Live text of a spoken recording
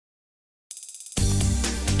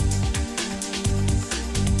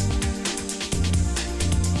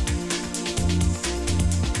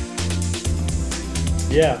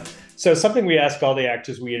Yeah. So something we ask all the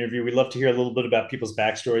actors we interview, we love to hear a little bit about people's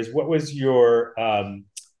backstories. What was your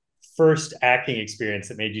first acting experience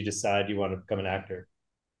that made you decide you want to become an actor?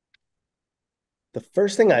 The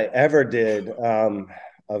first thing I ever did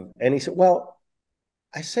of any sort, well,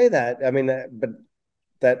 I say that, I mean, but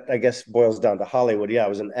that I guess boils down to Hollywood. Yeah, I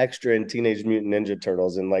was an extra in Teenage Mutant Ninja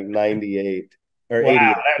Turtles in like 98 or Wow,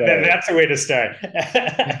 88. Sorry. that's a way to start.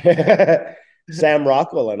 Sam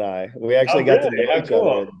Rockwell and we actually Oh, got to really? know How each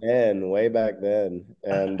other cool. then, way back then.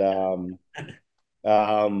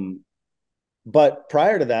 Um, but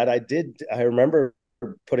prior to that, I remember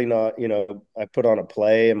putting on, I put on a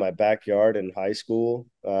play in my backyard in high school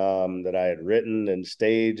that I had written and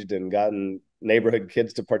staged and gotten neighborhood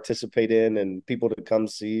kids to participate in and people to come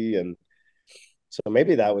see. And so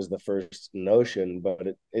maybe that was the first notion, but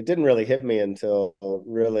it didn't really hit me until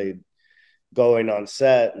really going on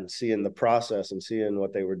set and seeing the process and seeing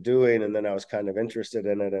what they were doing. And then I was kind of interested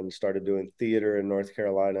in it and started doing theater in North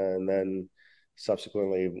Carolina, and then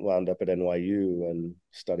subsequently wound up at NYU and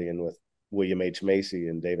studying with William H. Macy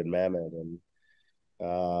and David Mamet.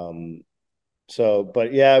 And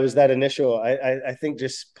but yeah, it was that initial, I think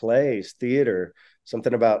just plays, theater,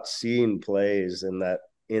 something about seeing plays and that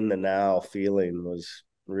in the now feeling was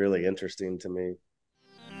really interesting to me.